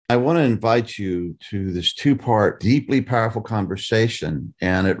I want to invite you to this two-part, deeply powerful conversation,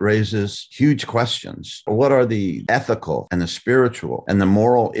 and it raises huge questions. What are the ethical and the spiritual and the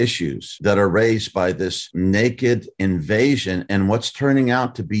moral issues that are raised by this naked invasion and what's turning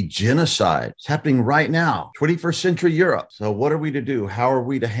out to be genocide? It's happening right now, 21st century Europe. So what are we to do? How are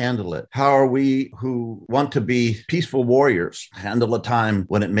we to handle it? How are we who want to be peaceful warriors handle a time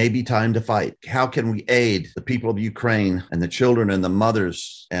when it may be time to fight? How can we aid the people of Ukraine and the children and the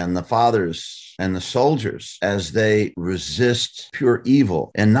mothers and the fathers and the soldiers as they resist pure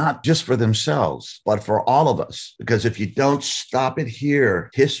evil, and not just for themselves, but for all of us? Because if you don't stop it here,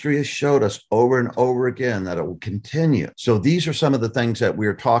 history has showed us over and over again that it will continue. So these are some of the things that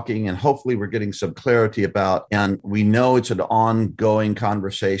we're talking, and hopefully we're getting some clarity about. And we know it's an ongoing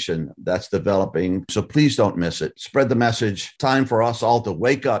conversation that's developing. So please don't miss it. Spread the message. Time for us all to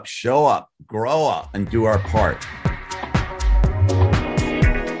wake up, show up, grow up, and do our part.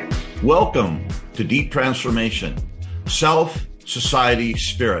 Welcome to Deep Transformation, Self, Society,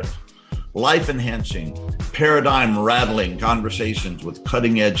 Spirit, life-enhancing, paradigm-rattling conversations with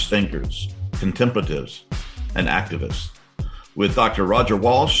cutting-edge thinkers, contemplatives, and activists with Dr. Roger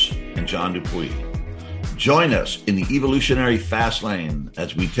Walsh and John Dupuy. Join us in the evolutionary fast lane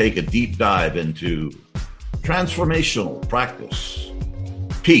as we take a deep dive into transformational practice,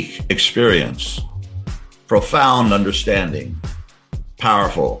 peak experience, profound understanding,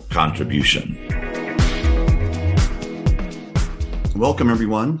 powerful contribution. Welcome,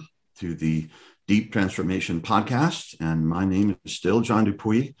 everyone, to the Deep Transformation Podcast. And my name is still John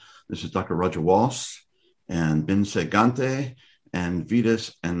Dupuy. This is Dr. Roger Walsh and Bince Gante and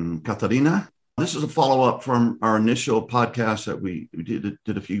Vidas and Katarina. This is a follow-up from our initial podcast that we did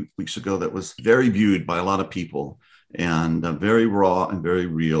a few weeks ago that was very viewed by a lot of people and very raw and very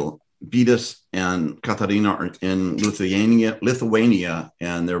real. Vidas and Katarina are in Lithuania,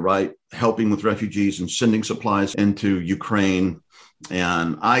 and they're helping with refugees and sending supplies into Ukraine.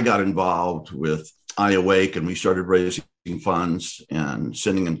 And I got involved with iAwake, and we started raising funds and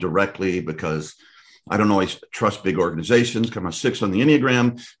sending them directly because I don't always trust big organizations. I'm a 6 on the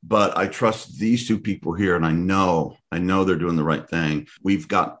Enneagram, but I trust these two people here, and I know they're doing the right thing. We've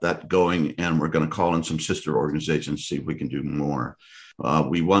got that going, and we're going to call in some sister organizations, see if we can do more.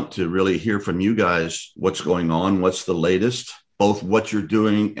 We want to really hear from you guys what's going on, what's the latest, both what you're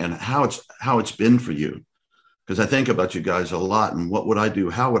doing and how it's been for you. Because I think about you guys a lot, and what would I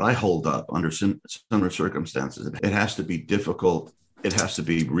do? How would I hold up under similar circumstances? It has to be difficult. It has to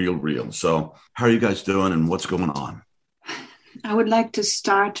be real. So how are you guys doing, and what's going on? I would like to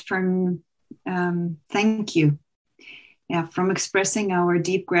start from thank you. From expressing our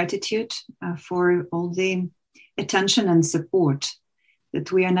deep gratitude for all the attention and support that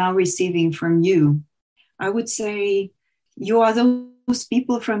we are now receiving from you. I would say you are those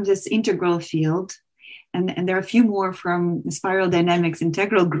people from this integral field, and there are a few more from the Spiral Dynamics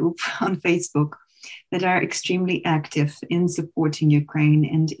Integral Group on Facebook that are extremely active in supporting Ukraine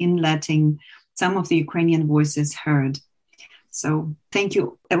and in letting some of the Ukrainian voices heard. So thank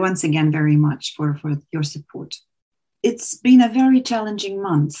you once again very much for your support. It's been a very challenging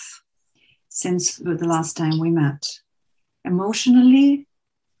month since the last time we met. Emotionally,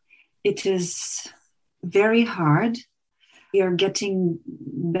 it is very hard. We are getting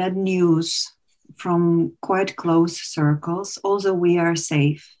bad news from quite close circles, although we are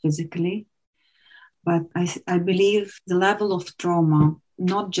safe physically. But I believe the level of trauma,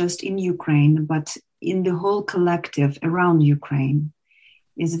 not just in Ukraine, but in the whole collective around Ukraine,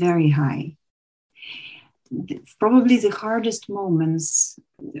 is very high. Probably the hardest moments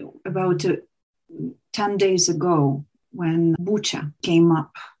about 10 days ago when Bucha came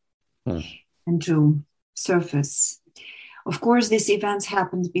up into surface. Of course, these events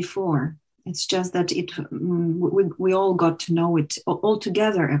happened before. It's just that we all got to know it all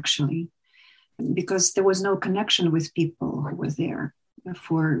together, actually, because there was no connection with people who were there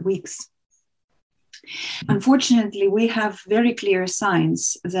for weeks. Unfortunately, we have very clear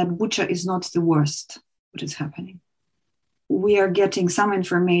signs that Bucha is not the worst what is happening. We are getting some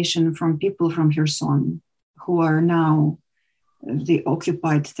information from people from Kherson who are now the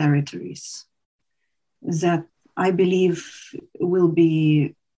occupied territories that I believe will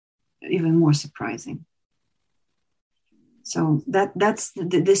be even more surprising. So that's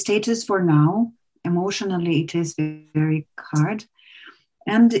the status for now. Emotionally, it is very hard.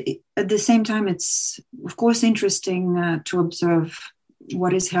 And at the same time, it's, of course, interesting to observe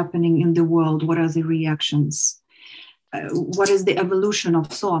what is happening in the world. What are the reactions? What is the evolution of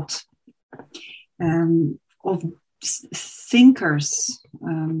thought, of thinkers,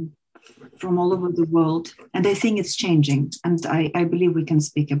 from all over the world. And I think it's changing. And I believe we can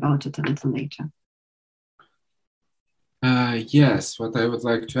speak about it a little later. Yes, what I would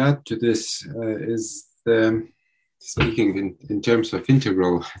like to add to this is speaking in terms of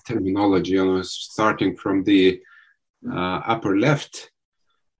integral terminology, starting from the upper left,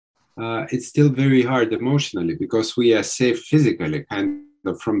 it's still very hard emotionally because we are safe physically, kind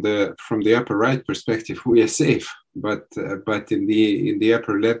of from the upper right perspective, we are safe, but in the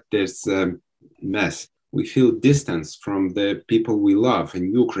upper left there's mess. We feel distance from the people we love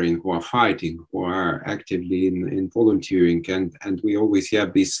in Ukraine who are fighting, who are actively in volunteering, and we always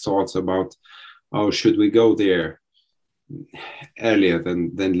have these thoughts about, oh, should we go there earlier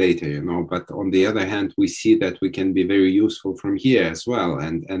than later, But on the other hand, we see that we can be very useful from here as well,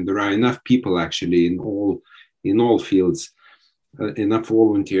 and there are enough people actually in all fields, enough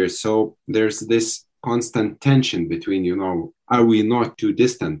volunteers. So there's this constant tension between, are we not too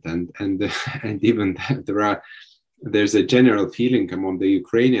distant? And even there's a general feeling among the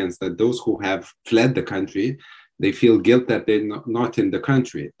Ukrainians that those who have fled the country, they feel guilt that they're not in the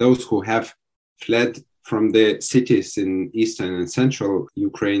country. Those who have fled from the cities in eastern and central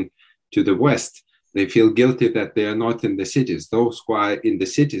Ukraine to the west, they feel guilty that they are not in the cities. Those who are in the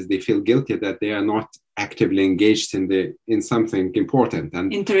cities, they feel guilty that they are not actively engaged in something important.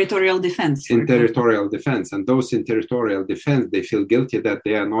 And in territorial defense. In territorial defense. And those in territorial defense, they feel guilty that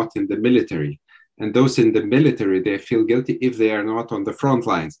they are not in the military. And those in the military, they feel guilty if they are not on the front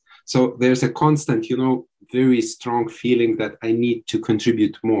lines. So there's a constant, very strong feeling that I need to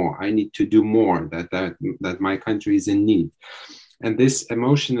contribute more. I need to do more, that my country is in need. And this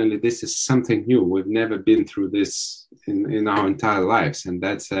emotionally, this is something new. We've never been through this in our entire lives. And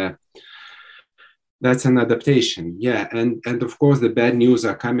that's an adaptation. Yeah. And of course, the bad news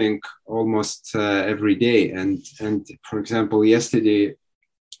are coming almost every day. And for example, yesterday,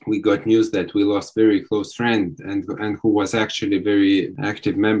 we got news that we lost a very close friend and who was actually a very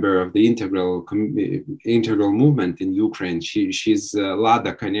active member of the integral movement in Ukraine. She's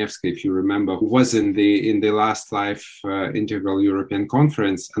Lada Kanevska, if you remember, who was in the last life Integral European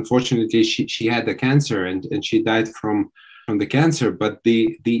Conference. Unfortunately, she had the cancer and she died from the cancer, but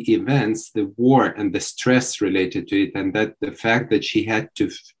the events, the war and the stress related to it, and that the fact that she had to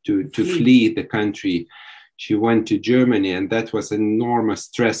flee the country. She went to Germany, and that was enormous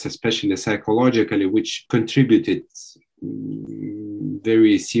stress, especially psychologically, which contributed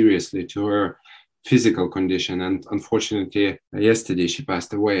very seriously to her physical condition. And unfortunately, yesterday she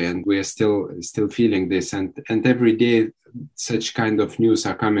passed away, and we are still feeling this. And every day, such kind of news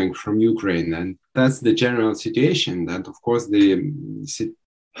are coming from Ukraine, and that's the general situation. And of course, I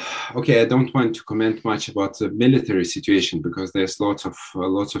don't want to comment much about the military situation because there's lots of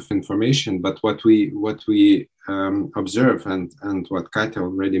information. But what we observe and what Katja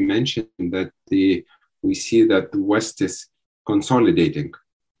already mentioned, that we see that the West is consolidating,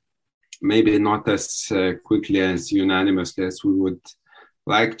 maybe not as quickly as unanimously as we would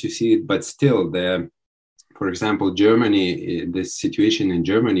like to see it, but still, for example, Germany, the situation in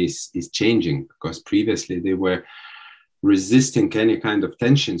Germany is changing because previously they were resisting any kind of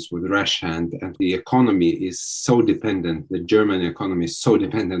tensions with Russia, and the economy is so dependent, the German economy is so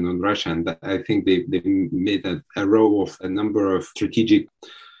dependent on Russia, and I think they made a row of a number of strategic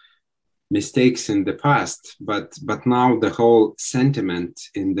mistakes in the past, but now the whole sentiment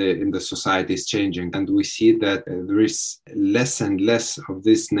in the society is changing, and we see that there is less and less of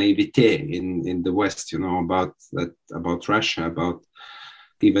this naivete in the West, about Russia, about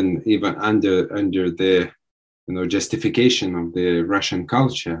even under the justification of the Russian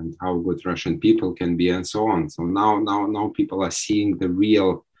culture and how good Russian people can be and so on. So now people are seeing the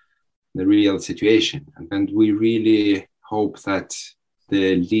real situation. And we really hope that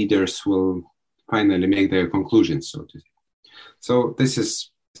the leaders will finally make their conclusions, so to say. So this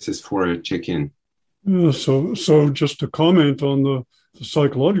is for a check-in. Yeah, so just to comment on the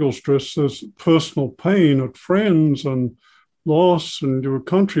psychological stress, there's personal pain at friends and loss in your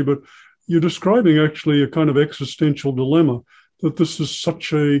country, but you're describing actually a kind of existential dilemma, that this is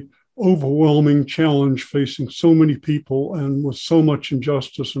such a overwhelming challenge facing so many people and with so much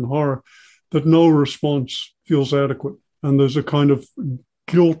injustice and horror that no response feels adequate. And there's a kind of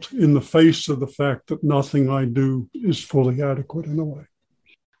guilt in the face of the fact that nothing I do is fully adequate in a way.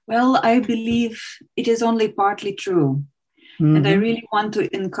 Well, I believe it is only partly true. Mm-hmm. And I really want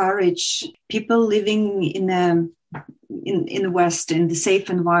to encourage people living in the West, in the safe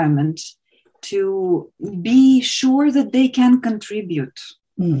environment, to be sure that they can contribute.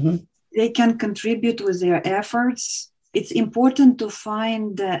 Mm-hmm. They can contribute with their efforts. It's important to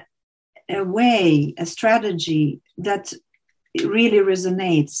find a way, a strategy that really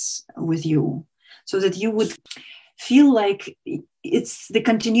resonates with you, so that you would feel like it's the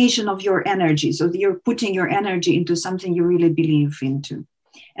continuation of your energy, so that you're putting your energy into something you really believe into.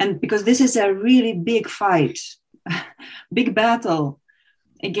 And because this is a really big fight, big battle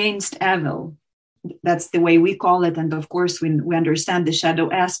against evil. That's the way we call it. And of course, we understand the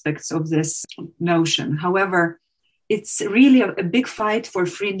shadow aspects of this notion. However, it's really a big fight for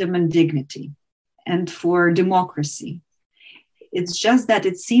freedom and dignity and for democracy. It's just that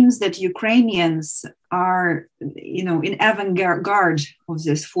it seems that Ukrainians are, in avant-garde of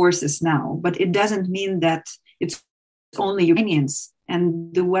these forces now, but it doesn't mean that it's only Ukrainians.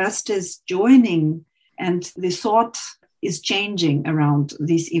 And the West is joining, and the thought is changing around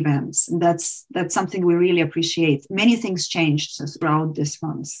these events. And that's something we really appreciate. Many things changed throughout this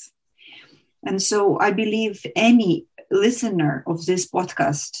month. And so I believe any listener of this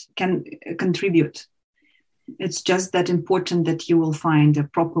podcast can contribute. It's just that important that you will find a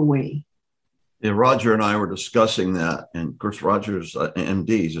proper way. Yeah, Roger and I were discussing that. And of course, Roger's MD,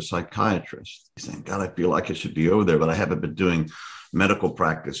 he's a psychiatrist. He's saying, God, I feel like I should be over there, but I haven't been doing medical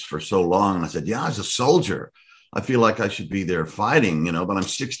practice for so long. And I said, yeah, as a soldier, I feel like I should be there fighting, but I'm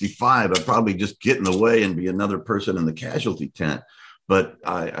 65. I'd probably just get in the way and be another person in the casualty tent. But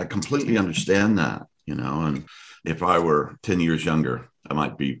I completely understand that, and if I were 10 years younger, I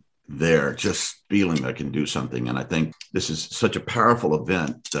might be there just feeling I can do something. And I think this is such a powerful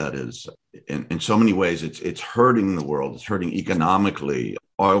event that is in so many ways, it's hurting the world. It's hurting economically.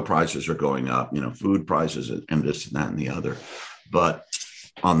 Oil prices are going up, food prices and this and that and the other. But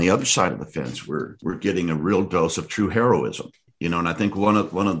on the other side of the fence, we're getting a real dose of true heroism, and I think one of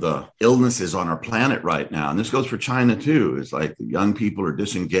the illnesses on our planet right now, and this goes for China too, is like the young people are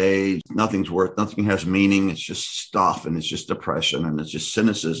disengaged. Nothing has meaning. It's just stuff, and it's just depression, and it's just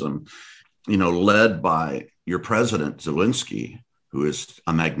cynicism, led by your president, Zelensky, who is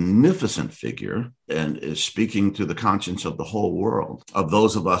a magnificent figure and is speaking to the conscience of the whole world, of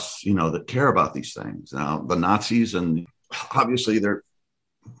those of us, that care about these things. Now, the Nazis, and obviously they're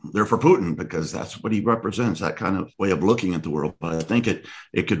for Putin because that's what he represents, that kind of way of looking at the world. But I think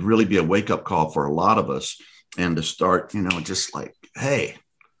it could really be a wake-up call for a lot of us, and to start, just like, hey,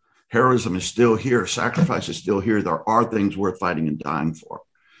 heroism is still here. Sacrifice is still here. There are things worth fighting and dying for.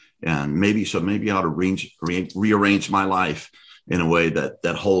 And maybe I ought to rearrange my life in a way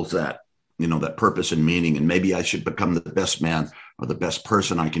that holds that, that purpose and meaning. And maybe I should become the best man or the best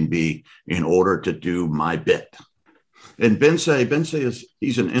person I can be in order to do my bit. And Bence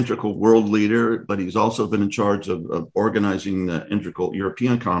he's an integral world leader, but he's also been in charge of organizing the Integral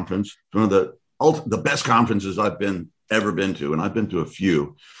European Conference, one of the best conferences I've ever been to. And I've been to a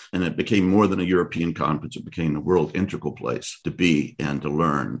few, and it became more than a European conference. It became the world integral place to be and to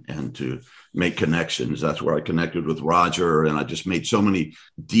learn and to make connections. That's where I connected with Roger, and I just made so many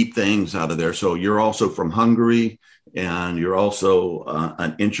deep things out of there. So you're also from Hungary, and you're also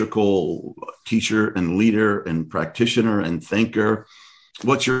an integral teacher and leader and practitioner and thinker.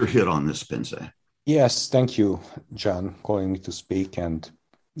 What's your hit on this, Bence? Yes, thank you, John, calling me to speak, and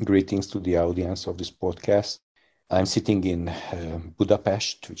greetings to the audience of this podcast. I'm sitting in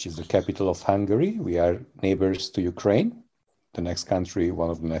Budapest, which is the capital of Hungary. We are neighbors to Ukraine. The next country, one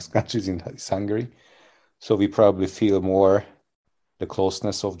of the next countries is Hungary. So we probably feel more the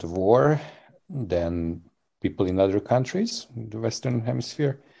closeness of the war than people in other countries in the Western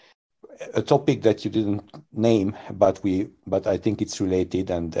Hemisphere. A topic that you didn't name, but I think it's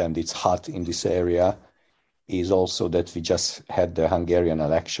related and it's hot in this area, is also that we just had the Hungarian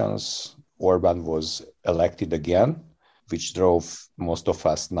elections. Orban was elected again, which drove most of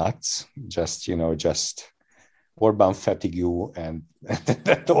us nuts. Just Orban fatigue and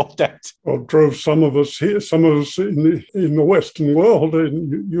all that. Well, drove some of us here, some of us in the Western world,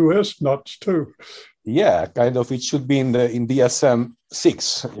 in US nuts too. Yeah, kind of. It should be in DSM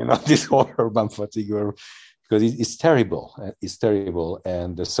 6, this whole Orban fatigue, because it's terrible. It's terrible,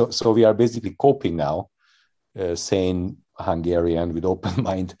 and so we are basically coping now, saying Hungarian with open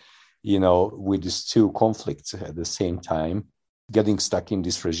mind, with these two conflicts at the same time, getting stuck in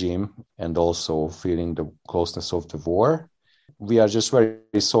this regime and also feeling the closeness of the war. We are just very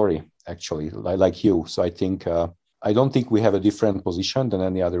sorry, actually, like you. So I think I don't think we have a different position than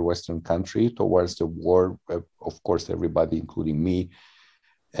any other Western country towards the war. Of course, everybody, including me,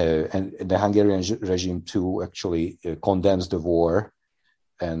 and the Hungarian regime too, actually condemns the war,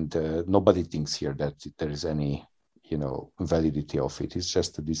 and nobody thinks here that there is any, validity of it. It's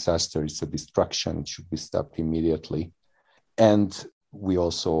just a disaster. It's a destruction. It should be stopped immediately. And we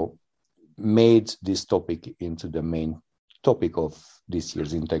also made this topic into the main topic of this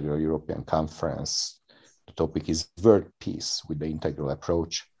year's Integral European Conference, The topic is world peace with the integral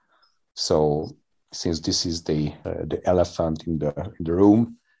approach. So since this is the elephant in the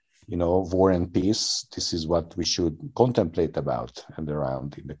room, war and peace, this is what we should contemplate about and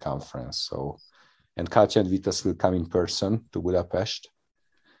around in the conference. So, and Katja and Vitas will come in person to Budapest.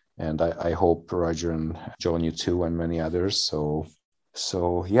 And I hope Roger and John, you too, and many others.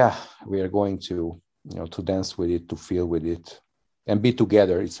 So yeah, we are going to, to dance with it, to feel with it, and be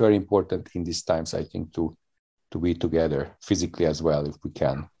together. It's very important in these times, I think, to be together physically as well, if we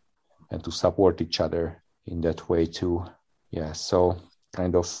can, and to support each other in that way too. Yeah, so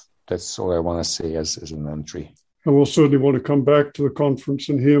kind of that's all I want to say as an entry. And we'll certainly want to come back to the conference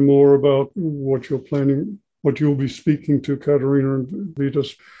and hear more about what you're planning, what you'll be speaking to, Katerina and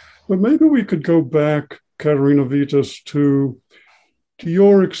Vitas. But maybe we could go back, Katerina, Vitas, to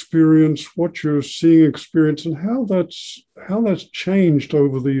your experience, what you're seeing, experience, and how that's changed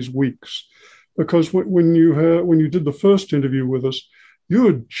over these weeks. Because when you did the first interview with us, you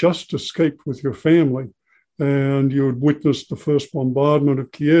had just escaped with your family, and you had witnessed the first bombardment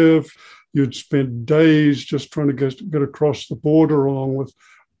of Kiev. You'd spent days just trying to get across the border, along with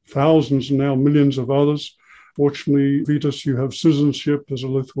thousands and now millions of others. Fortunately, Vitas, you have citizenship as a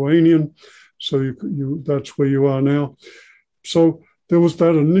Lithuanian, so you that's where you are now. So there was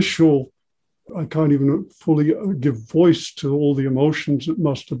that initial, I can't even fully give voice to all the emotions it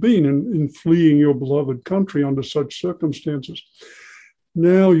must have been in fleeing your beloved country under such circumstances.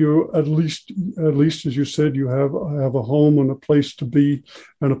 Now you're at least as you said, you have a home and a place to be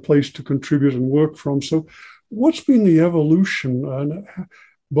and a place to contribute and work from. So what's been the evolution, and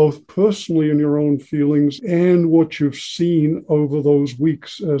both personally in your own feelings and what you've seen over those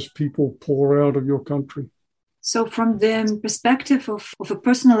weeks as people pour out of your country? So from the perspective of a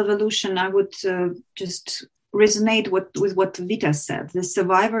personal evolution, I would just resonate with what Vitas said. The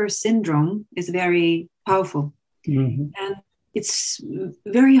survivor syndrome is very powerful. Mm-hmm. And it's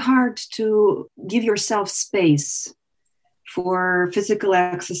very hard to give yourself space for physical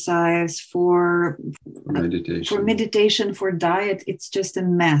exercise, for meditation, for diet. It's just a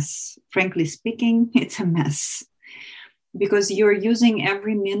mess. Frankly speaking, it's a mess. Because you're using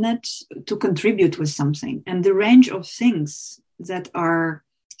every minute to contribute with something. And the range of things that are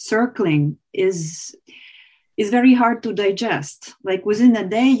circling is very hard to digest. Like within a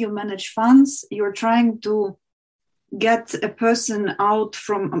day, you manage funds, you're trying to get a person out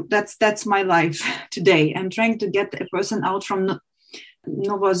from, that's my life today. I'm trying to get a person out from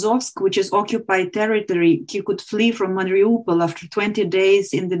Novozovsk, which is occupied territory. He could flee from Mariupol after 20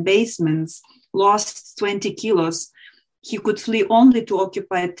 days in the basements, lost 20 kilos. He could flee only to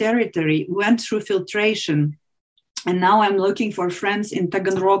occupied territory, went through filtration. And now I'm looking for friends in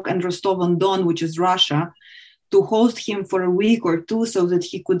Taganrog and Rostov-on-Don, which is Russia, to host him for a week or two so that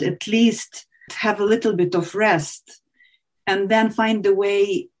he could at least have a little bit of rest. And then find a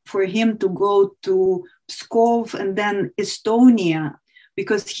way for him to go to Pskov and then Estonia,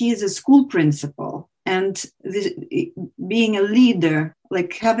 because he is a school principal. And being a leader,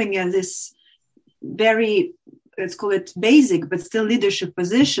 like having this very, let's call it basic, but still leadership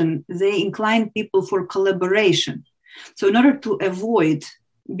position, they incline people for collaboration. So in order to avoid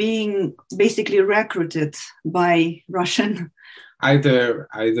being basically recruited by Russian, either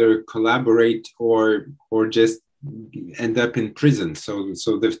collaborate or just end up in prison. So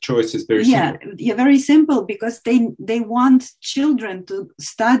the choice is very simple. Yeah, very simple, because they want children to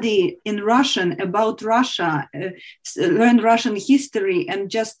study in Russian about Russia, learn Russian history, and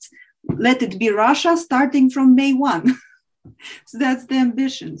just let it be Russia starting from May 1. So that's the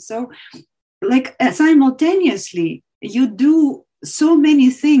ambition. So like simultaneously, you do so many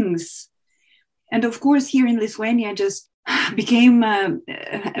things. And of course, here in Lithuania, I just became a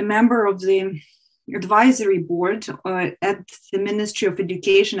member of the advisory board at the Ministry of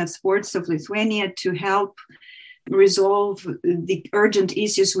Education and Sports of Lithuania to help resolve the urgent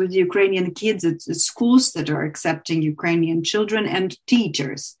issues with Ukrainian kids at schools that are accepting Ukrainian children and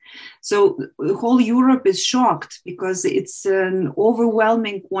teachers. So the whole Europe is shocked because it's an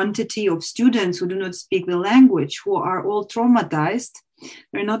overwhelming quantity of students who do not speak the language, who are all traumatized.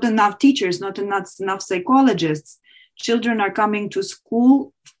 There are not enough teachers, not enough psychologists. Children are coming to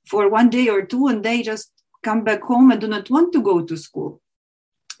school for 1 day or two, and they just come back home and do not want to go to school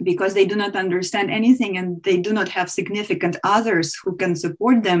because they do not understand anything and they do not have significant others who can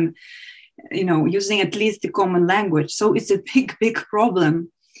support them, using at least the common language. So it's a big, big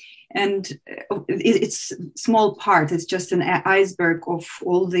problem. And it's a small part. It's just an iceberg of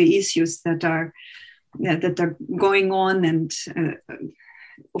all the issues that are going on. And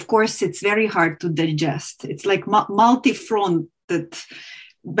of course, it's very hard to digest. It's like multi-fronted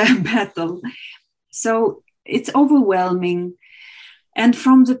battle. So it's overwhelming. And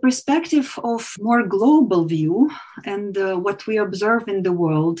from the perspective of more global view and what we observe in the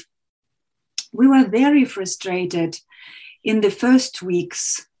world, we were very frustrated in the first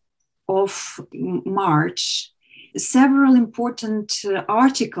weeks of March. Several important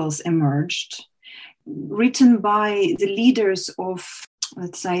articles emerged, written by the leaders of,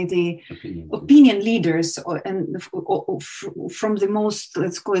 let's say, the opinion leaders and from the most,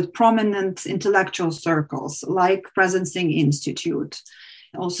 let's call it, prominent intellectual circles, like Present Singh Institute.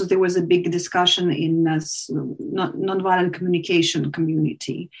 Also, there was a big discussion in nonviolent communication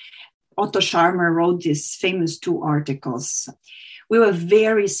community. Otto Scharmer wrote these famous 2 articles. We were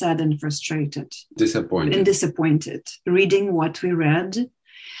very sad and frustrated. Disappointed reading what we read.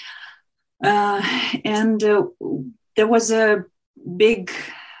 And there was a big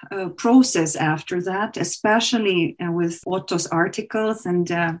process after that, especially with Otto's articles.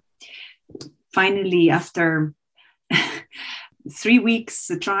 And finally, after 3 weeks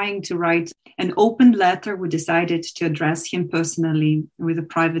trying to write an open letter, we decided to address him personally with a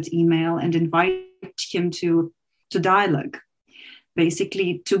private email and invite him to dialogue,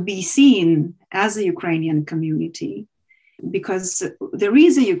 basically to be seen as a Ukrainian community, because there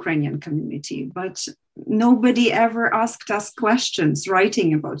is a Ukrainian community, but nobody ever asked us questions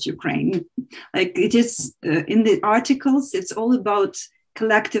writing about Ukraine. Like it is in the articles, it's all about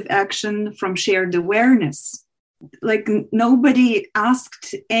collective action from shared awareness. Like nobody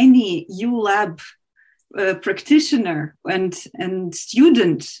asked any ULab practitioner and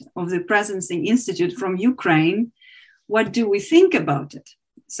student of the Present Singh Institute from Ukraine, what do we think about it?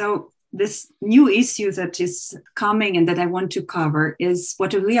 So this new issue that is coming and that I want to cover is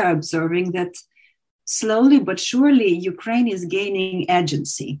what we are observing, that slowly but surely Ukraine is gaining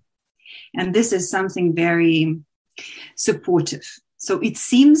agency. And this is something very supportive. So it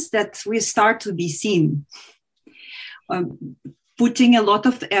seems that we start to be seen. Putting a lot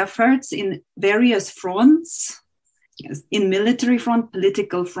of efforts in various fronts, in military front,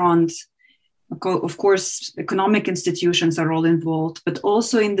 political front. Of course, economic institutions are all involved, but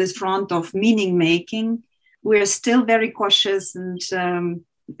also in this front of meaning making, we're still very cautious and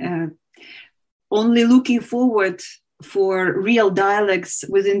only looking forward for real dialogues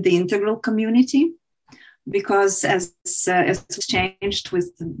within the integral community. Because as changed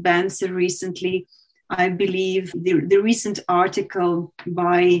with Bansi recently, I believe the recent article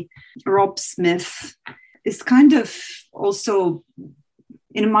by Rob Smith is kind of also,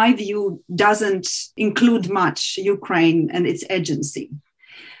 in my view, doesn't include much Ukraine and its agency.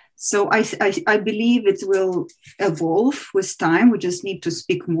 So I believe it will evolve with time. We just need to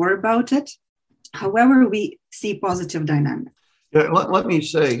speak more about it. However, we see positive dynamics. Yeah, let me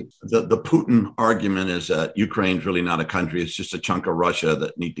say that the Putin argument is that Ukraine's really not a country. It's just a chunk of Russia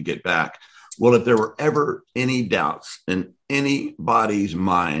that need to get back. Well, if there were ever any doubts in anybody's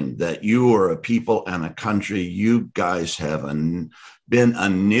mind that you are a people and a country, you guys have been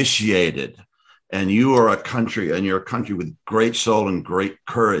initiated, and you are a country, and you're a country with great soul and great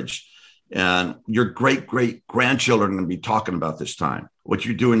courage. And your great-great-grandchildren are going to be talking about this time. What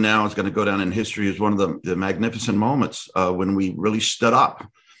you're doing now is going to go down in history as one of the magnificent moments when we really stood up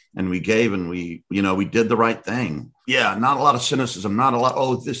and we gave and we did the right thing. Yeah, not a lot of cynicism, not a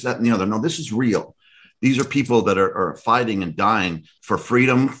lot, this, that, and the other. No, this is real. These are people that are fighting and dying for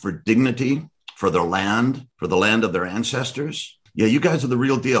freedom, for dignity, for their land, for the land of their ancestors. Yeah, you guys are the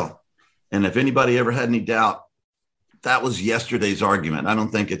real deal. And if anybody ever had any doubt, that was yesterday's argument. I don't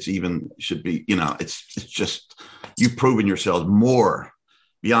think it's even should be, it's just, you've proven yourselves more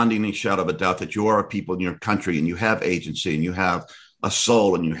beyond any shadow of a doubt that you are a people in your country and you have agency and you have a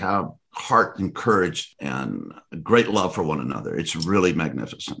soul and you have heart and courage and a great love for one another. It's really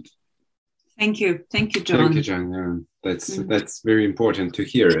magnificent. Thank you. Thank you, John. Thank you, John. That's very important to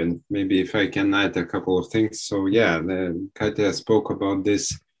hear. And maybe if I can add a couple of things. So Katja spoke about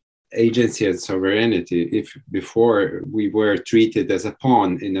this agency and sovereignty. If before we were treated as a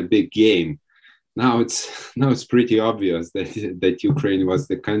pawn in a big game, now it's pretty obvious that Ukraine was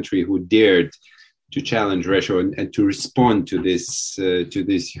the country who dared to challenge Russia and to respond to this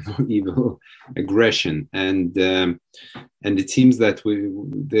evil aggression. And it seems that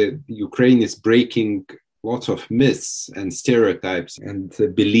Ukraine is breaking lots of myths and stereotypes and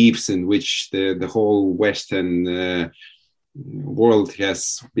beliefs in which the whole Western world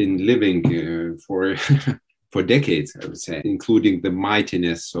has been living for decades, I would say, including the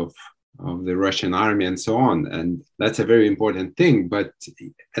mightiness of the Russian army and so on. And that's a very important thing. But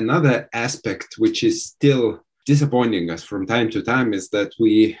another aspect which is still disappointing us from time to time is that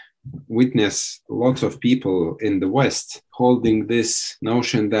we witness lots of people in the West holding this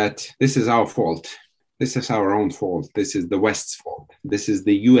notion that this is our fault, this is our own fault. This is the West's fault. This is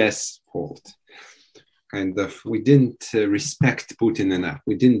the US fault. Kind of, we didn't respect Putin enough.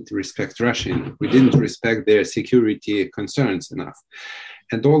 We didn't respect Russia enough. We didn't respect their security concerns enough.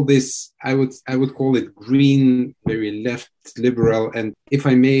 And all this, I would call it green, very left, liberal, and if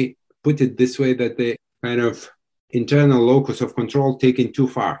I may put it this way, that the kind of internal locus of control taken too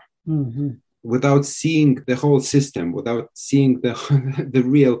far. Mm-hmm. Without seeing the whole system, without seeing the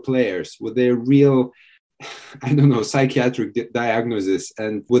real players, with their real, psychiatric diagnosis,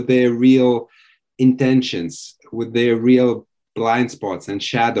 and with their real intentions, with their real blind spots and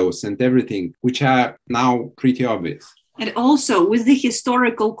shadows and everything, which are now pretty obvious. And also with the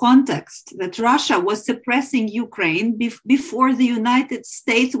historical context that Russia was suppressing Ukraine before the United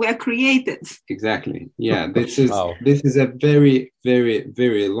States were created. Exactly. Yeah, this is a very, very,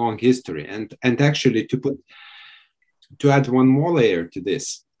 very long history. And actually, to add one more layer to this,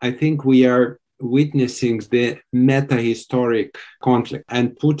 I think we are witnessing the meta-historic conflict.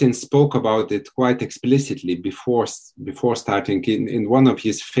 And Putin spoke about it quite explicitly before starting in one of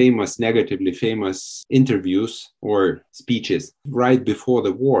his negatively famous interviews or speeches right before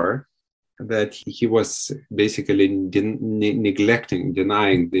the war, that he was basically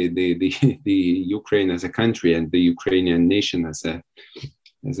denying the Ukraine as a country and the Ukrainian nation as a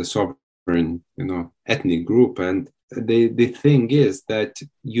sovereign, ethnic group. And the thing is that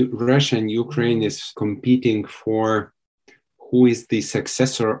Russia and Ukraine is competing for who is the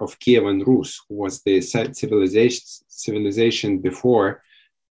successor of Kievan Rus, who was the civilization before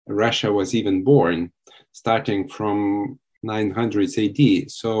Russia was even born, starting from 900s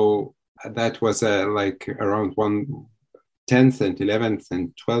AD. So that was around 10th and 11th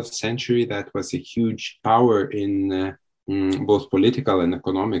and 12th century. That was a huge power in both political and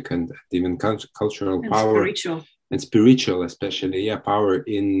economic and even cultural and power. Spiritual, especially, power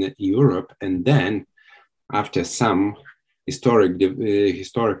in Europe. And then, after some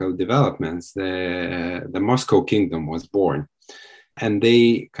historical developments, the Moscow Kingdom was born, and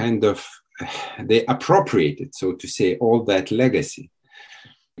they appropriated, so to say, all that legacy,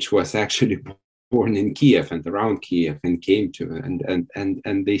 which was actually born in Kiev and around Kiev, and came to,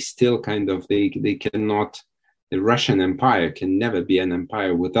 and they still they cannot. The Russian Empire can never be an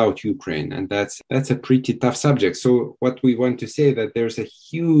empire without Ukraine. And that's a pretty tough subject. So what we want to say that there's a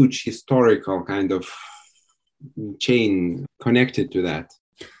huge historical kind of chain connected to that.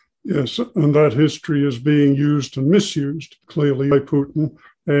 Yes, and that history is being used and misused clearly by Putin,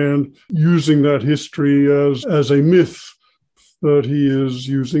 and using that history as a myth that he is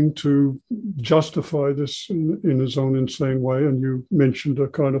using to justify this in his own insane way. And you mentioned a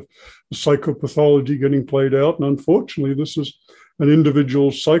kind of psychopathology getting played out. And unfortunately, this is an individual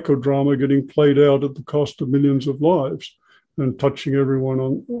psychodrama getting played out at the cost of millions of lives and touching everyone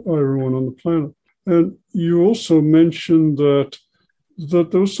on the planet. And you also mentioned that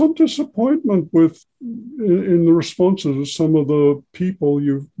there was some disappointment in the responses of some of the people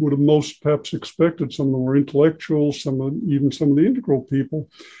you would have most perhaps expected, some of them were intellectuals, even some of the integral people,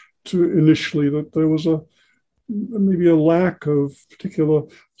 to initially, that there was maybe a lack of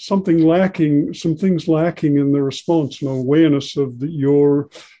some things lacking in the response, awareness of your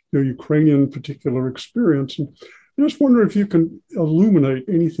Ukrainian particular experience. And I just wonder if you can illuminate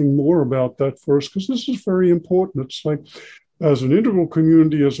anything more about that for us, because this is very important. It's like, as an integral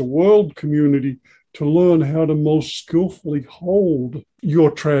community, as a world community, to learn how to most skillfully hold your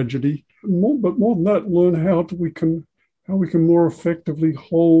tragedy. But more than that, learn how we can more effectively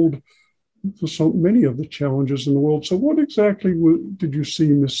hold so many of the challenges in the world. So what exactly did you see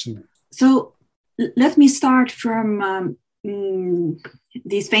missing? So let me start from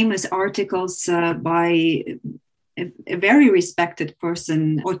these famous articles by a very respected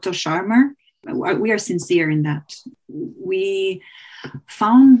person, Otto Scharmer. We are sincere in that. We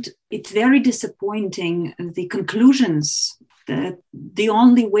found it very disappointing, the conclusions that the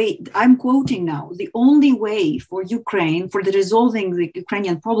only way, I'm quoting now, the only way for Ukraine, for the resolving the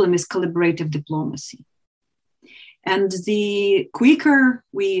Ukrainian problem is collaborative diplomacy. And the quicker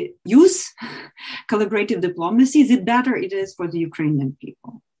we use collaborative diplomacy, the better it is for the Ukrainian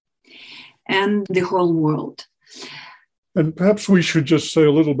people and the whole world. And perhaps we should just say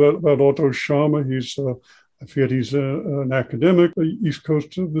a little bit about Otto Scharmer. He's an academic, the East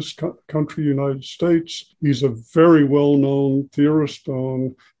Coast of this country, United States. He's a very well-known theorist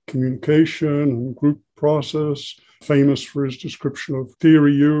on communication and group process, famous for his description of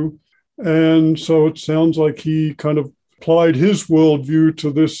theory U. And so it sounds like he kind of applied his worldview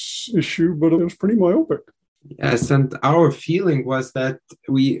to this issue, but it was pretty myopic. Yes, and our feeling was that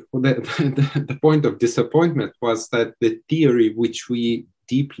the point of disappointment was that the theory which we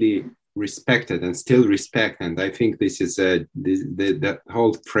deeply respected and still respect. And I think this is the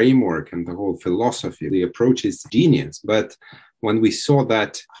whole framework and the whole philosophy, the approach is genius. But when we saw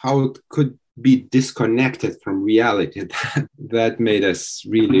that, how it could be disconnected from reality, that made us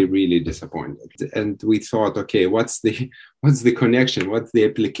really, really disappointed. And we thought, okay, what's the connection? What's the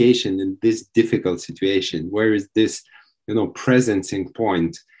application in this difficult situation? Where is this, presencing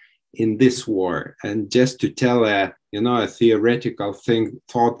point in this war? And just to tell a theoretical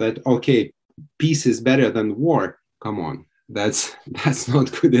thought that, okay, peace is better than war. Come on, that's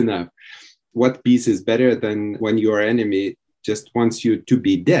not good enough. What peace is better than when your enemy just wants you to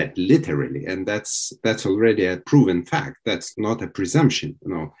be dead, literally? And that's already a proven fact. That's not a presumption,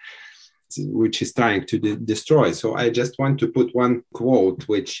 which is trying to destroy. So I just want to put one quote,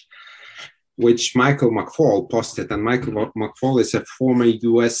 which Michael McFaul posted. And Michael McFaul is a former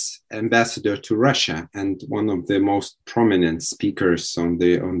US ambassador to Russia and one of the most prominent speakers on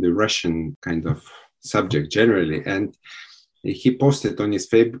the Russian kind of subject generally. And he posted on his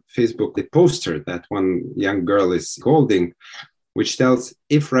Facebook the poster that one young girl is holding, which tells,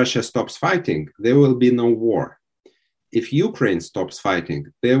 if Russia stops fighting, there will be no war. If Ukraine stops fighting,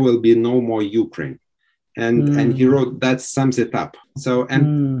 there will be no more Ukraine. And he wrote, that sums it up. So,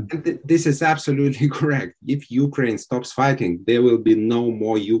 and this is absolutely correct. If Ukraine stops fighting, there will be no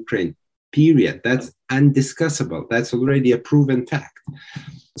more Ukraine, period. That's undiscussable. That's already a proven fact.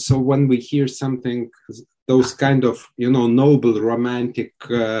 So when we hear something, those kind of, noble, romantic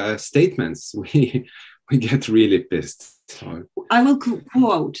statements, we get really pissed. So. I will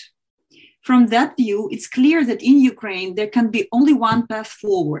quote. From that view, it's clear that in Ukraine, there can be only one path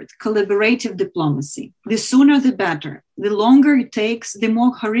forward, collaborative diplomacy. The sooner, the better. The longer it takes, the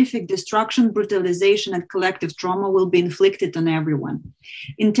more horrific destruction, brutalization, and collective trauma will be inflicted on everyone.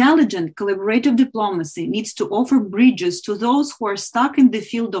 Intelligent, collaborative diplomacy needs to offer bridges to those who are stuck in the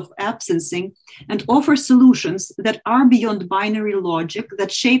field of absencing and offer solutions that are beyond binary logic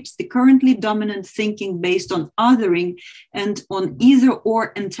that shapes the currently dominant thinking based on othering and on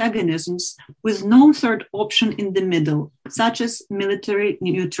either-or antagonisms with no third option in the middle, such as military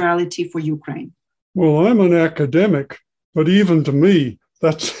neutrality for Ukraine. Well, I'm an academic, but even to me,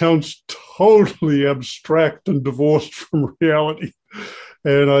 that sounds totally abstract and divorced from reality.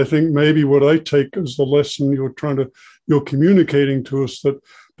 And I think maybe what I take as the lesson you're communicating to us, that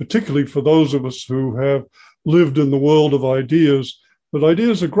particularly for those of us who have lived in the world of ideas, that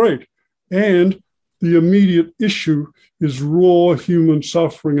ideas are great. And the immediate issue is raw human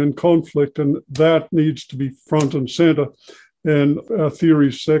suffering and conflict, and that needs to be front and center. And our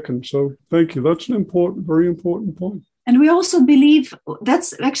theory second. So thank you. That's an very important point. And we also believe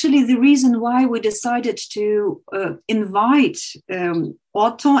that's actually the reason why we decided to invite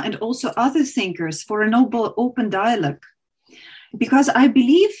Otto and also other thinkers for an open dialogue. Because I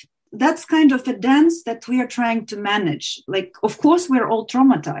believe that's kind of a dance that we are trying to manage. Like, of course, we're all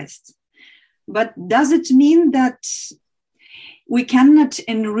traumatized. But does it mean that we cannot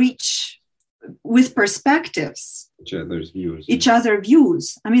enrich with perspectives each other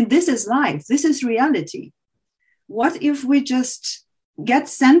views? I mean, this is life. This is reality. What if we just get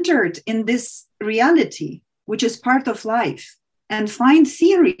centered in this reality, which is part of life, and find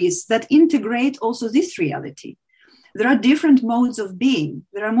theories that integrate also this reality? There are different modes of being.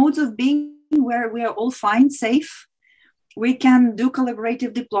 There are modes of being where we are all fine, safe. We can do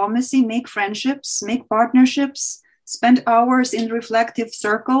collaborative diplomacy, make friendships, make partnerships, spend hours in reflective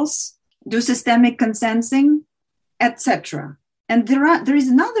circles, do systemic consenting, etc. And there is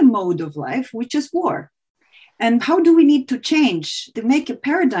another mode of life, which is war. And how do we need to change to make a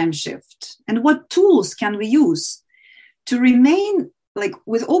paradigm shift? And what tools can we use to remain like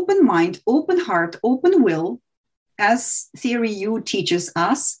with open mind, open heart, open will, as Theory U teaches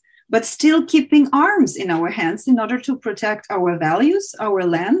us, but still keeping arms in our hands in order to protect our values, our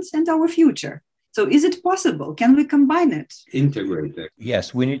land, and our future? So is it possible? Can we combine it? Integrate it.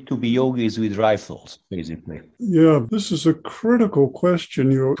 Yes, we need to be yogis with rifles, basically. Yeah, this is a critical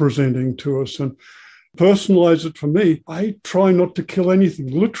question you're presenting to us. And personalize it for me. I try not to kill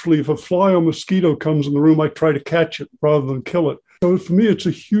anything. Literally, if a fly or mosquito comes in the room, I try to catch it rather than kill it. So for me, it's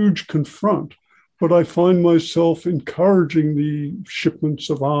a huge confront. But I find myself encouraging the shipments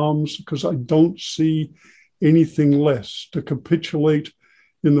of arms because I don't see anything less to capitulate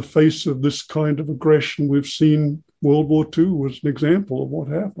in the face of this kind of aggression. We've seen World War II was an example of what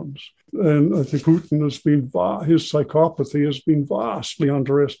happens. And I think Putin his psychopathy has been vastly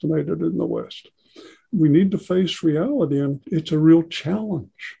underestimated in the West. We need to face reality, and it's a real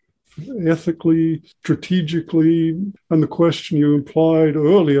challenge, ethically, strategically. And the question you implied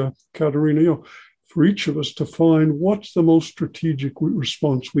earlier, Katerina, for each of us to find what's the most strategic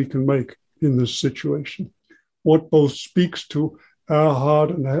response we can make in this situation. What both speaks to our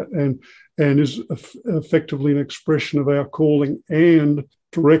heart and is effectively an expression of our calling and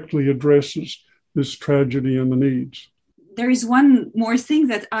directly addresses this tragedy and the needs. There is one more thing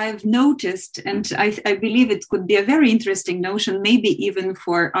that I've noticed, and I believe it could be a very interesting notion, maybe even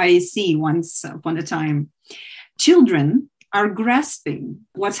for IAC once upon a time. Children are grasping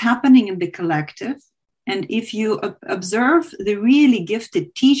what's happening in the collective. And if you observe the really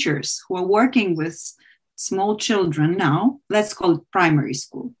gifted teachers who are working with small children now, let's call it primary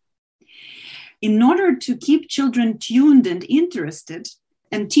school, in order to keep children tuned and interested,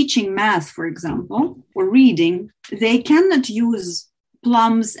 and teaching math, for example, or reading, they cannot use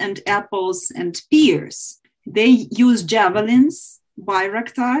plums and apples and pears. They use javelins,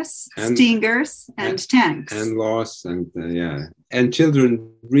 Bayraktars, Stingers, and tanks. And loss, and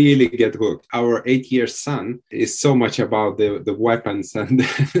children really get hooked. Our 8-year son is so much about the weapons and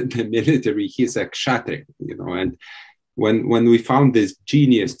the military. He's ecstatic, and when we found this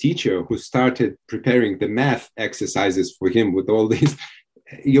genius teacher who started preparing the math exercises for him with all these,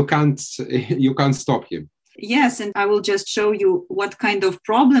 you can't stop him. Yes, and I will just show you what kind of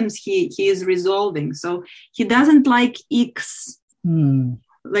problems he is resolving. So he doesn't like X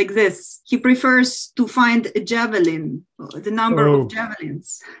like this. He prefers to find a javelin, the number of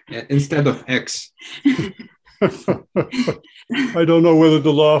javelins. Instead of X. I don't know whether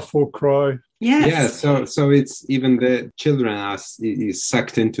to laugh or cry. Yes. Yeah, so it's even the children is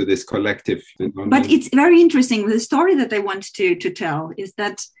sucked into this collective. But it's very interesting. The story that I want to tell is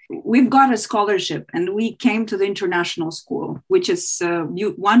that we've got a scholarship and we came to the international school, which is a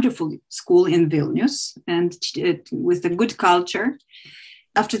wonderful school in Vilnius and with a good culture.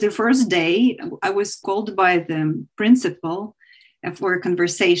 After the first day, I was called by the principal for a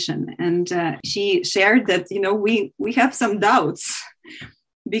conversation, and she shared that we have some doubts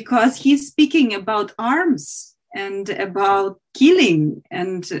because he's speaking about arms and about killing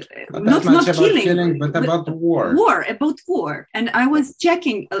and not killing, but about war. About war. And I was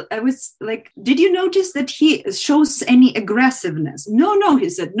checking. I was like, did you notice that he shows any aggressiveness? No, he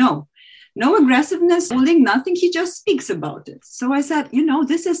said no aggressiveness, bullying, nothing. He just speaks about it. So I said,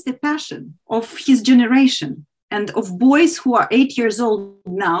 this is the passion of his generation and of boys who are 8 years old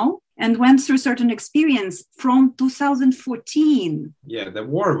now and went through certain experience from 2014. Yeah, the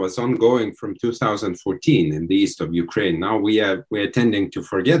war was ongoing from 2014 in the east of Ukraine. Now we're tending to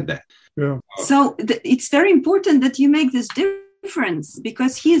forget that. Yeah. So it's very important that you make this difference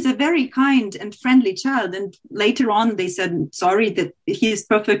because he is a very kind and friendly child. And later on, they said, sorry, that he is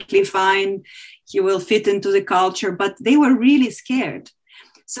perfectly fine. He will fit into the culture, but they were really scared.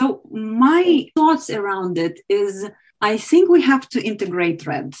 So my thoughts around it is, I think we have to integrate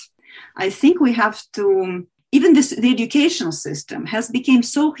RED. I think we have to, even the educational system has become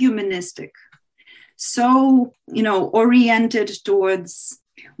so humanistic, so, oriented towards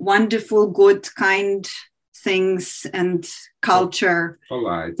wonderful, good, kind things and culture,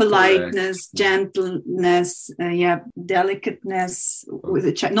 politeness, gentleness, delicateness, with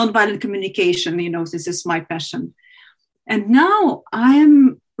nonviolent communication. This is my passion. And now I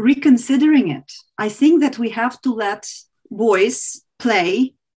am reconsidering it. I think that we have to let boys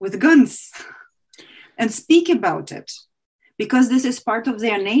play with guns and speak about it because this is part of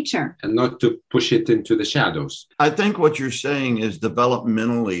their nature. And not to push it into the shadows. I think what you're saying is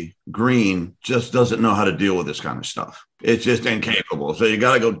developmentally, Green just doesn't know how to deal with this kind of stuff. It's just incapable. So you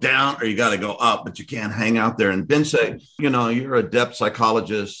got to go down or you got to go up, but you can't hang out there. And Binse, you're a depth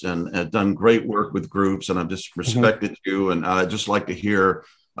psychologist and have done great work with groups, and I've just respected you. And I'd just like to hear,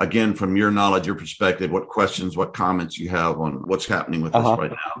 again, from your knowledge, your perspective, what questions, what comments you have on what's happening with this right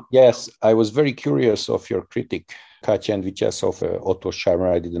now. Yes, I was very curious of your critic, Katya and Vichas of Otto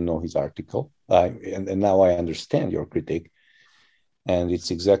Scharmer. I didn't know his article. And now I understand your critique. And it's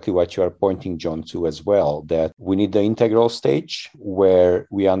exactly what you are pointing, John, to as well, that we need the integral stage where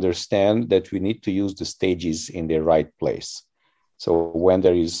we understand that we need to use the stages in the right place. So when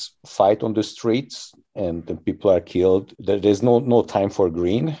there is fight on the streets and the people are killed, there's no time for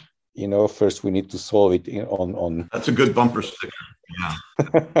green. First we need to solve it on That's a good bumper sticker. Yeah.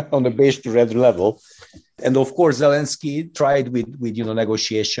 on the beige to red level. And of course, Zelensky tried with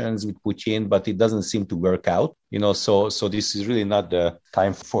negotiations with Putin, but it doesn't seem to work out. So this is really not the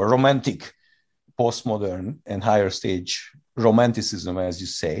time for romantic, postmodern and higher stage romanticism, as you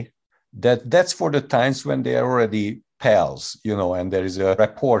say. That's for the times when they are already pals, and there is a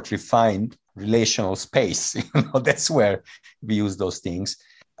rapport, refined relational space. That's where we use those things.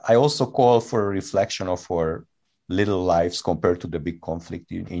 I also call for a reflection of our little lives compared to the big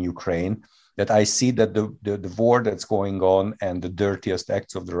conflict in Ukraine, that I see that the war that's going on and the dirtiest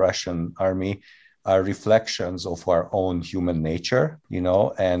acts of the Russian army are reflections of our own human nature,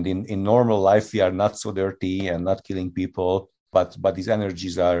 and in normal life, we are not so dirty and not killing people, but these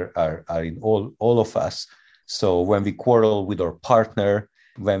energies are in all of us. So when we quarrel with our partner,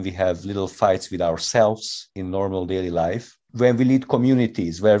 when we have little fights with ourselves in normal daily life, when we lead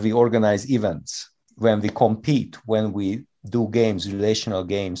communities, where we organize events, when we compete, when we do games, relational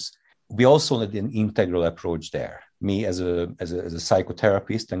games, we also need an integral approach there. Me as a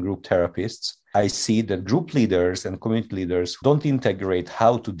psychotherapist and group therapists, I see that group leaders and community leaders don't integrate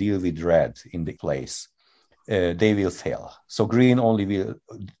how to deal with red in the place. They will fail. So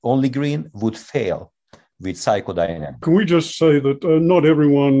only green would fail with psychodynamics. Can we just say that not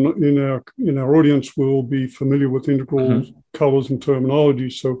everyone in our audience will be familiar with integral colors and terminology?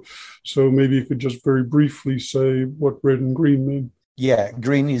 So maybe you could just very briefly say what red and green mean. Yeah,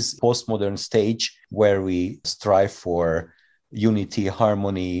 green is postmodern stage where we strive for unity,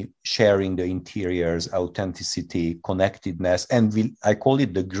 harmony, sharing the interiors, authenticity, connectedness. And I call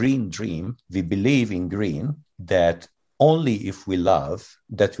it the green dream. We believe in green, that only if we love,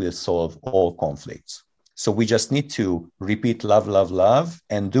 that will solve all conflicts. So we just need to repeat love, love, love,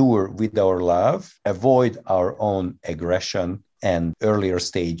 endure with our love, avoid our own aggression and earlier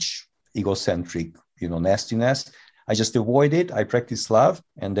stage egocentric, nastiness. I just avoid it. I practice love,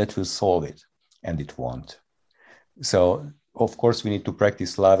 and that will solve it. And it won't. So, of course, we need to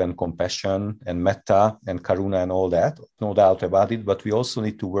practice love and compassion and metta and karuna and all that. No doubt about it. But we also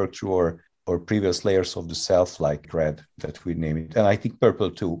need to work through our previous layers of the self, like red, that we name it. And I think purple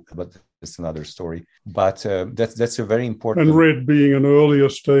too, but it's another story. But that's a very important... And red being an earlier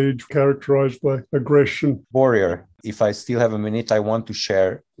stage characterized by aggression. Warrior. If I still have a minute, I want to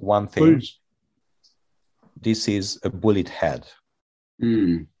share one thing. Please. This is a bullet head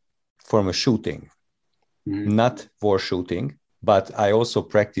from a shooting, not war shooting, but I also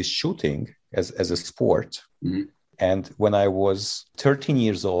practice shooting as a sport. And when I was 13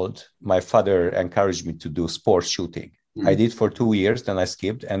 years old, my father encouraged me to do sports shooting. I did for 2 years, then I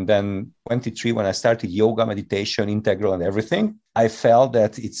skipped. And then 23, when I started yoga, meditation, integral and everything, I felt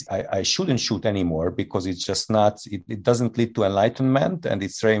that I shouldn't shoot anymore because it's just not, it doesn't lead to enlightenment and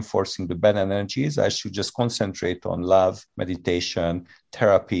it's reinforcing the bad energies. I should just concentrate on love, meditation,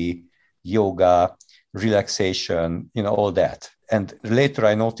 therapy, yoga, relaxation, all that. And later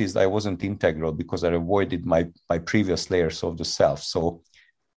I noticed I wasn't integral because I avoided my previous layers of the self. So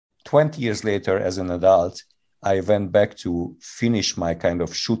 20 years later, as an adult, I went back to finish my kind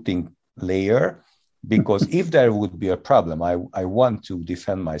of shooting layer, because if there would be a problem, I want to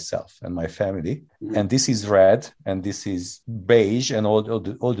defend myself and my family. And this is red and this is beige and all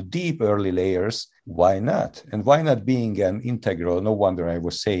the deep early layers. Why not? And why not being an integral? No wonder I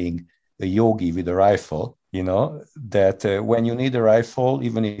was saying a yogi with a rifle, that when you need a rifle,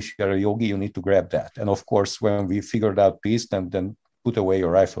 even if you're a yogi, you need to grab that. And of course, when we figured out peace, then put away your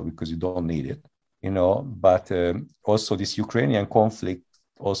rifle because you don't need it. But also this Ukrainian conflict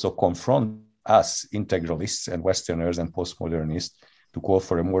also confront us integralists and Westerners and postmodernists to call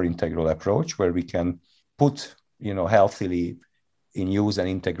for a more integral approach where we can put, healthily in use and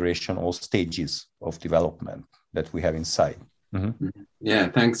integration all stages of development that we have inside. Yeah,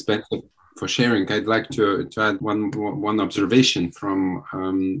 thanks, Ben, for sharing. I'd like to add one observation from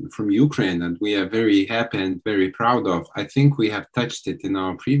Ukraine, and we are very happy and very proud of. I think we have touched it in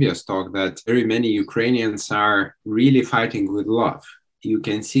our previous talk that very many Ukrainians are really fighting with love. You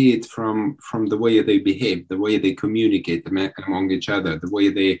can see it from the way they behave, the way they communicate among each other, the way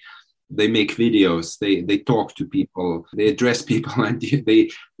they make videos, they talk to people, they address people, and they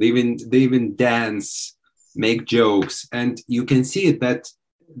even dance, make jokes, and you can see it that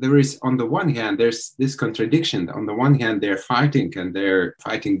there is, on the one hand, there's this contradiction. On the one hand, they're fighting and they're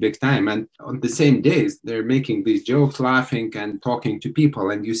fighting big time. And on the same days, they're making these jokes, laughing and talking to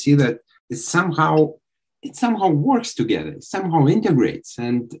people. And you see that it somehow works together, it somehow integrates.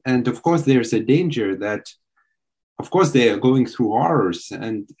 And of course, there's a danger that, of course, they are going through horrors.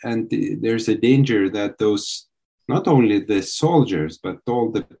 And there's a danger that those, not only the soldiers, but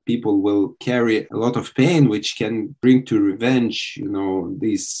all the people will carry a lot of pain, which can bring to revenge,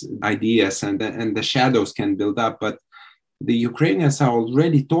 these ideas, and the shadows can build up. But the Ukrainians are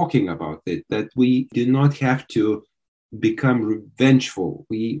already talking about it, that we do not have to become revengeful.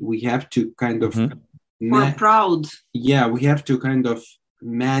 We have to kind of... We're proud. Yeah, we have to kind of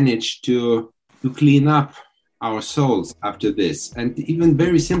manage to clean up our souls after this. And even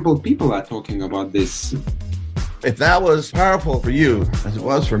very simple people are talking about this. If that was powerful for you, as it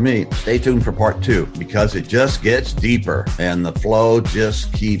was for me, stay tuned for part 2, because it just gets deeper and the flow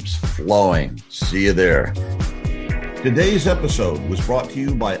just keeps flowing. See you there. Today's episode was brought to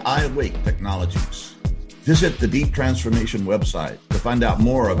you by iAwake Technologies. Visit the Deep Transformation website to find out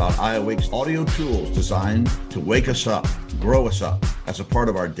more about iAwake's audio tools designed to wake us up, grow us up as a part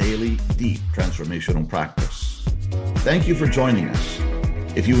of our daily deep transformational practice. Thank you for joining us.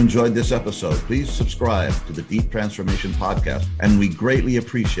 If you enjoyed this episode, please subscribe to the Deep Transformation Podcast, and we greatly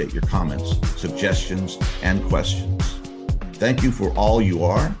appreciate your comments, suggestions, and questions. Thank you for all you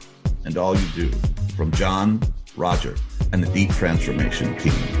are and all you do. From John, Roger, and the Deep Transformation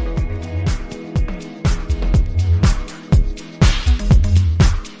team.